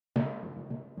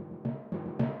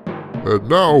And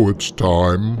now it's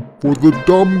time for the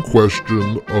dumb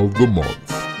question of the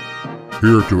month.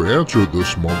 Here to answer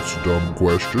this month's dumb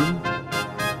question,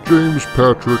 James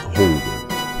Patrick Holden.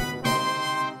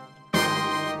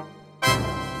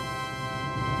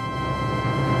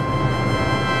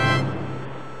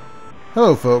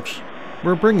 Hello folks,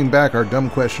 we're bringing back our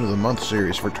Dumb Question of the Month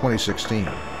series for 2016,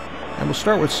 and we'll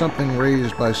start with something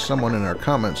raised by someone in our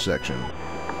comments section.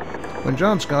 When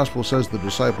John's Gospel says the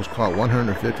disciples caught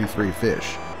 153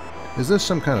 fish, is this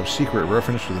some kind of secret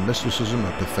reference to the mysticism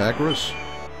of Pythagoras?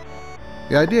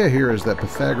 The idea here is that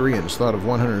Pythagoreans thought of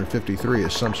 153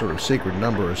 as some sort of sacred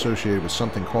number associated with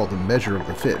something called the measure of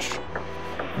the fish.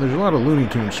 And there's a lot of Looney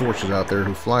Tunes sources out there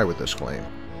who fly with this claim.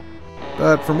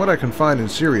 But from what I can find in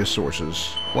serious sources,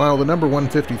 while the number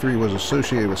 153 was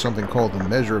associated with something called the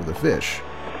measure of the fish,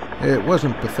 it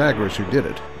wasn't Pythagoras who did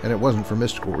it, and it wasn't for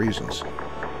mystical reasons.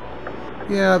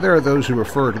 Yeah, there are those who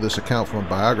refer to this account from a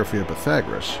biography of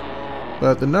Pythagoras,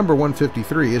 but the number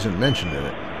 153 isn't mentioned in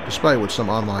it, despite what some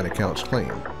online accounts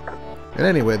claim. And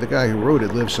anyway, the guy who wrote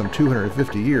it lived some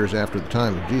 250 years after the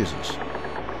time of Jesus.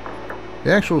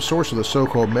 The actual source of the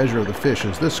so-called measure of the fish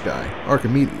is this guy,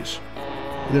 Archimedes.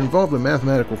 It involved a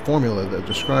mathematical formula that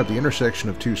described the intersection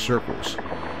of two circles.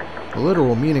 The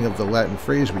literal meaning of the Latin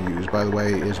phrase we use, by the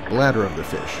way, is bladder of the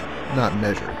fish, not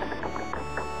measure.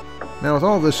 Now with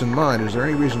all this in mind, is there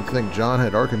any reason to think John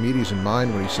had Archimedes in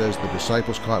mind when he says the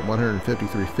disciples caught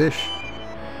 153 fish?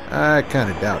 I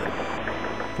kinda doubt it.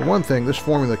 For one thing, this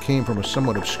formula came from a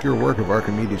somewhat obscure work of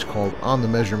Archimedes called On the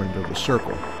Measurement of the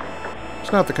Circle.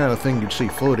 It's not the kind of thing you'd see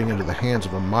floating into the hands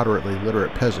of a moderately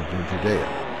literate peasant in Judea.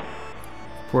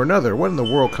 For another, what in the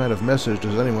world kind of message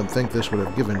does anyone think this would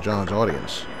have given John's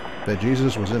audience? That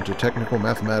Jesus was into technical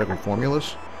mathematical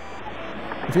formulas?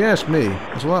 If you ask me,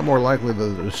 it's a lot more likely that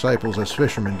the disciples as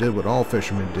fishermen did what all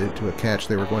fishermen did to a catch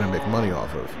they were going to make money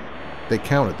off of. They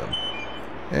counted them.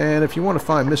 And if you want to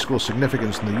find mystical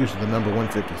significance in the use of the number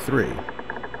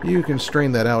 153, you can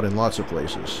strain that out in lots of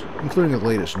places, including the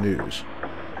latest news.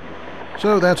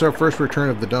 So that's our first return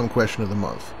of the Dumb Question of the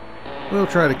Month. We'll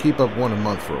try to keep up one a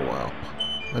month for a while.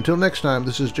 Until next time,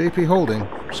 this is JP Holding.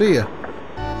 See ya!